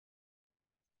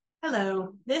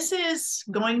Hello, this is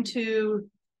going to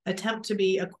attempt to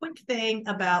be a quick thing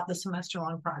about the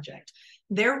semester-long project.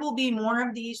 There will be more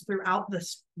of these throughout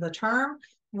the term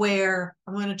where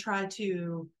I'm going to try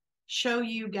to show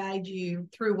you, guide you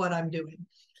through what I'm doing.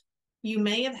 You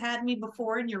may have had me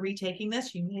before and you're retaking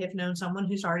this. You may have known someone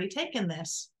who's already taken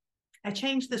this. I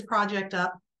change this project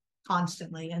up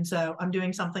constantly, and so I'm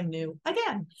doing something new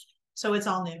again. So it's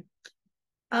all new.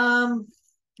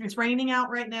 It's raining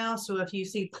out right now, so if you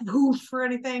see poof or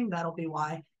anything, that'll be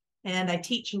why. And I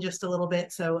teach in just a little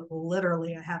bit, so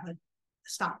literally I have a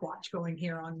stopwatch going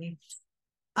here on me.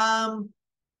 All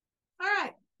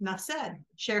right, enough said.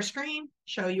 Share screen,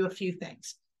 show you a few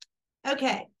things.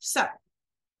 Okay, so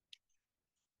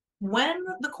when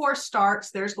the course starts,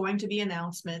 there's going to be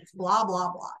announcements, blah,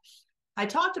 blah, blah. I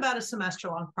talked about a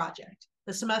semester-long project.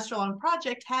 The semester-long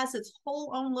project has its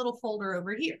whole own little folder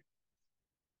over here.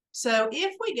 So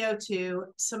if we go to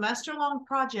semester-long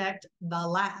project, the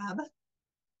lab,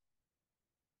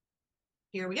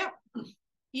 here we go.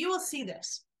 You will see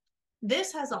this.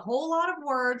 This has a whole lot of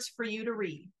words for you to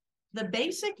read. The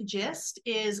basic gist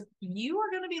is you are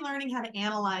going to be learning how to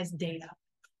analyze data.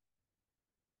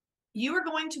 You are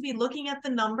going to be looking at the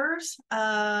numbers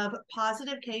of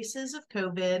positive cases of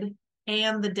COVID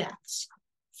and the deaths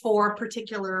for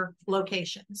particular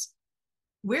locations.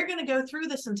 We're going to go through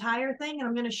this entire thing and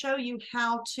I'm going to show you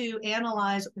how to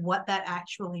analyze what that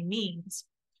actually means.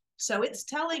 So it's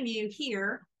telling you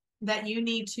here that you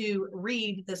need to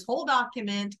read this whole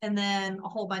document and then a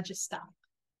whole bunch of stuff.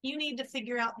 You need to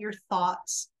figure out your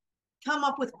thoughts, come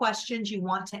up with questions you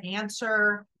want to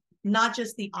answer, not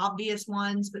just the obvious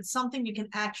ones, but something you can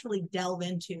actually delve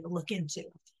into, look into.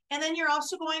 And then you're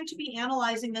also going to be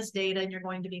analyzing this data and you're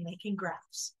going to be making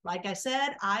graphs. Like I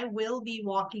said, I will be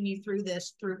walking you through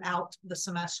this throughout the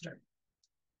semester.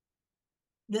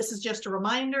 This is just a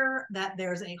reminder that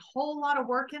there's a whole lot of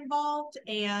work involved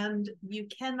and you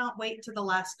cannot wait to the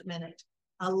last minute.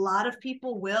 A lot of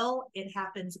people will. It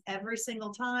happens every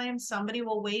single time. Somebody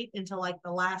will wait until like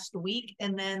the last week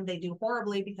and then they do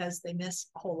horribly because they miss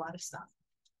a whole lot of stuff.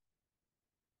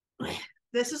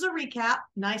 This is a recap,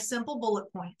 nice simple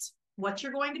bullet points. What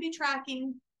you're going to be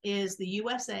tracking is the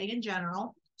USA in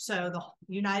general. So the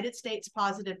United States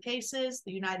positive cases,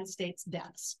 the United States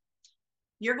deaths.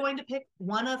 You're going to pick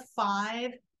one of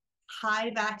 5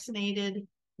 high vaccinated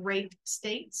rate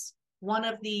states, one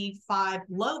of the 5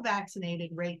 low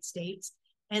vaccinated rate states,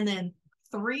 and then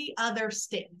 3 other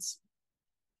states.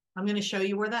 I'm going to show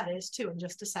you where that is too in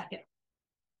just a second.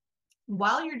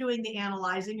 While you're doing the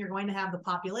analyzing, you're going to have the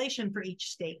population for each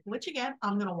state, which again,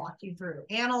 I'm going to walk you through.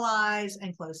 Analyze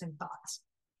and closing thoughts.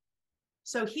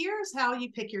 So here's how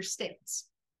you pick your states.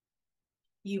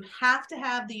 You have to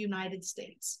have the United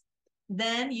States.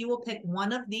 Then you will pick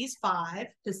one of these 5,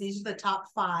 because these are the top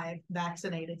 5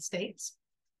 vaccinated states.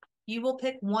 You will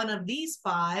pick one of these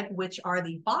 5, which are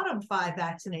the bottom 5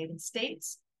 vaccinated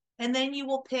states. And then you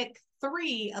will pick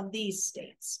 3 of these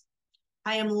states.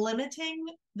 I am limiting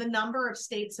the number of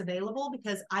states available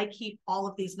because I keep all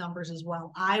of these numbers as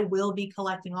well. I will be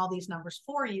collecting all these numbers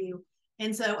for you.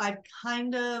 And so I've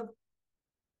kind of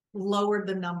lowered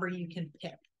the number you can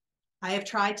pick. I have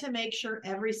tried to make sure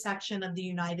every section of the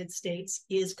United States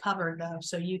is covered though,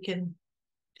 so you can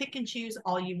pick and choose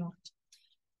all you want.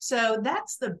 So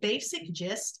that's the basic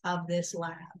gist of this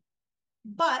lab.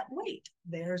 But wait,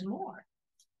 there's more.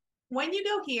 When you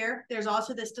go here, there's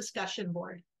also this discussion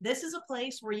board. This is a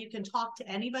place where you can talk to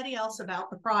anybody else about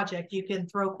the project. You can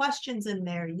throw questions in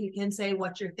there. You can say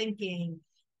what you're thinking,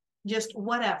 just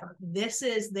whatever. This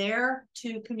is there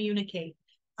to communicate.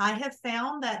 I have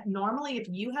found that normally if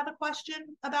you have a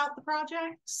question about the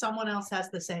project, someone else has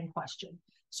the same question.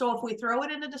 So if we throw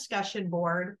it in a discussion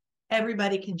board,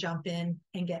 everybody can jump in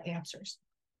and get answers.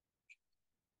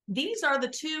 These are the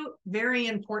 2 very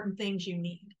important things you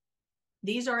need.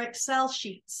 These are Excel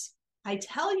sheets. I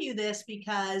tell you this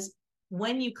because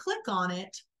when you click on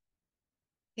it,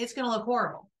 it's going to look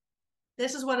horrible.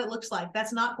 This is what it looks like.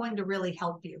 That's not going to really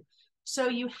help you. So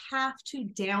you have to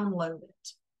download it.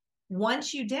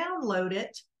 Once you download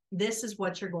it, this is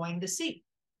what you're going to see.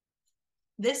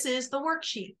 This is the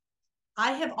worksheet.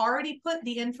 I have already put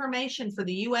the information for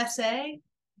the USA,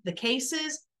 the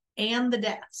cases, and the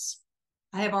deaths.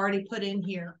 I have already put in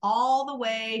here all the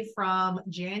way from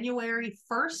January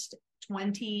 1st,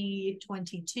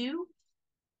 2022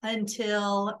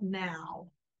 until now.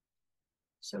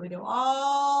 So we go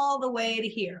all the way to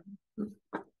here.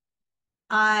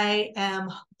 I am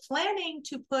planning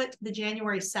to put the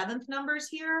January 7th numbers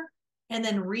here and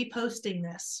then reposting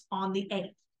this on the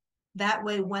 8th. That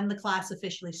way, when the class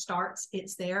officially starts,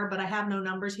 it's there, but I have no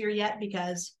numbers here yet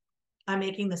because I'm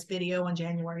making this video on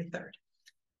January 3rd.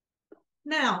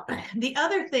 Now, the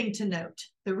other thing to note,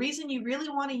 the reason you really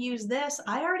want to use this,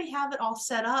 I already have it all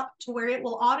set up to where it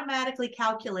will automatically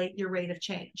calculate your rate of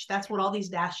change. That's what all these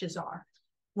dashes are.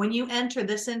 When you enter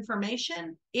this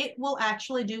information, it will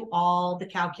actually do all the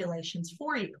calculations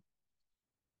for you.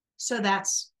 So that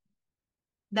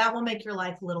will make your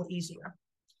life a little easier.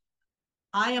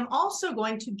 I am also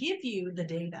going to give you the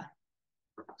data.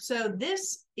 So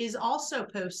this is also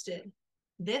posted.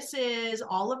 This is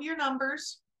all of your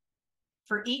numbers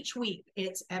for each week.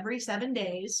 It's every 7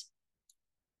 days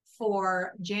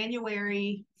for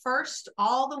January 1st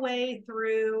all the way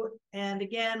through. And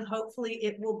again, hopefully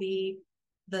it will be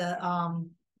the,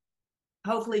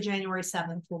 hopefully January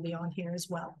 7th will be on here as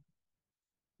well.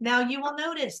 Now you will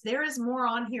notice there is more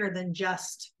on here than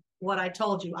just what I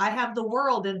told you. I have the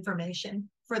world information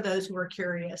for those who are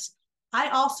curious. I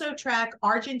also track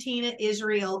Argentina,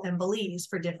 Israel, and Belize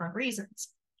for different reasons.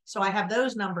 So I have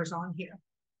those numbers on here.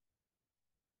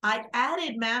 I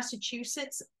added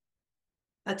Massachusetts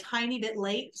a tiny bit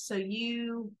late, so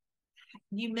you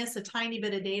miss a tiny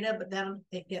bit of data, but then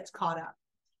it gets caught up.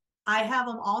 I have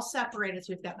them all separated.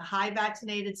 So we've got the high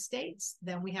vaccinated states,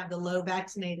 then we have the low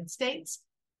vaccinated states.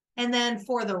 And then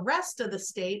for the rest of the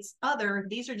states,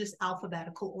 these are just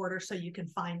alphabetical order so you can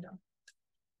find them.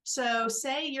 So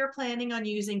say you're planning on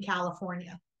using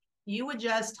California. You would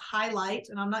just highlight,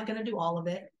 and I'm not going to do all of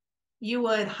it. You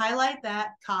would highlight that,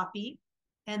 copy,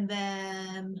 and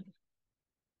then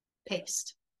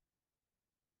paste.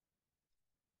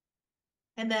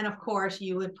 And then, of course,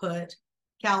 you would put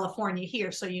California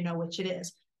here so you know which it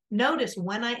is. Notice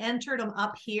when I entered them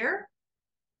up here,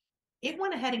 it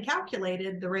went ahead and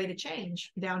calculated the rate of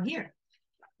change down here.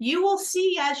 You will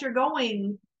see as you're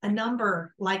going a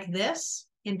number like this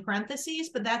in parentheses,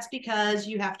 but that's because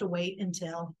you have to wait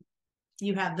until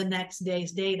you have the next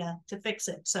day's data to fix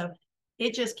it. So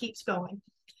it just keeps going.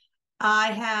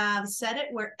 I have set it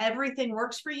where everything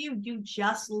works for you. You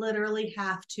just literally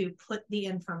have to put the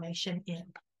information in.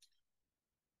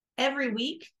 Every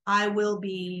week, I will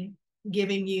be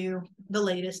giving you the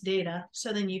latest data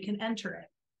so then you can enter it.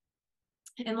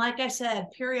 And like I said,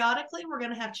 periodically, we're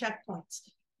going to have checkpoints.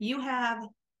 You have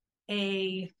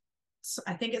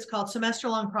I think it's called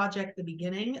semester-long project at the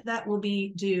beginning that will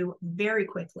be due very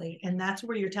quickly. And that's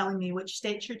where you're telling me which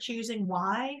states you're choosing,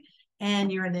 why,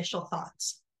 and your initial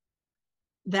thoughts.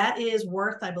 That is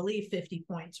worth, I believe, 50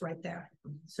 points right there.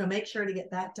 So make sure to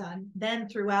get that done. Then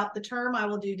throughout the term, I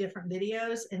will do different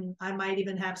videos, and I might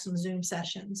even have some Zoom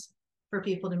sessions for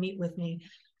people to meet with me.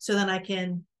 So then I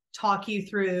can talk you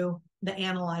through the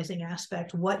analyzing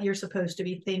aspect, what you're supposed to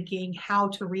be thinking, how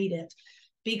to read it.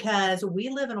 Because we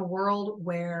live in a world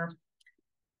where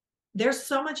there's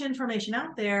so much information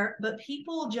out there, but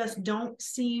people just don't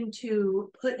seem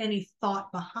to put any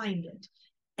thought behind it.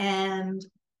 And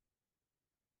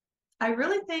I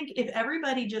really think if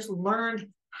everybody just learned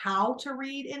how to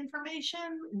read information,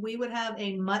 we would have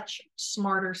a much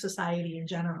smarter society in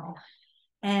general.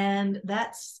 And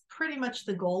that's pretty much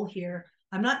the goal here.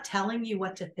 I'm not telling you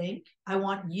what to think. I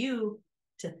want you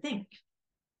to think.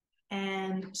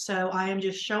 And so I am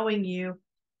just showing you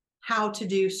how to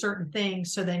do certain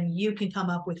things so then you can come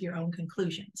up with your own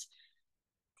conclusions.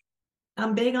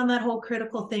 I'm big on that whole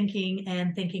critical thinking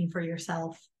and thinking for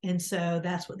yourself. And so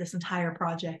that's what this entire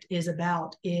project is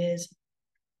about, is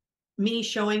me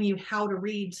showing you how to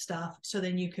read stuff so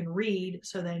then you can read,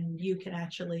 so then you can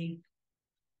actually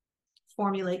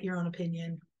formulate your own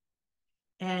opinion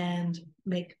and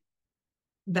make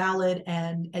valid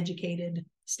and educated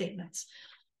statements.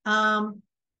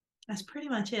 That's pretty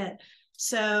much it.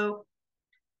 So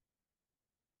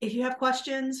if you have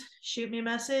questions, shoot me a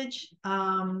message.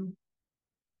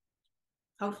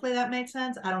 Hopefully that makes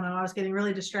sense. I don't know. I was getting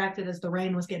really distracted as the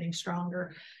rain was getting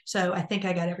stronger. So I think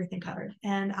I got everything covered.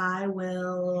 And I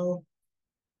will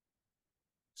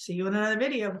see you in another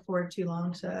video before too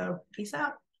long. So peace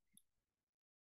out.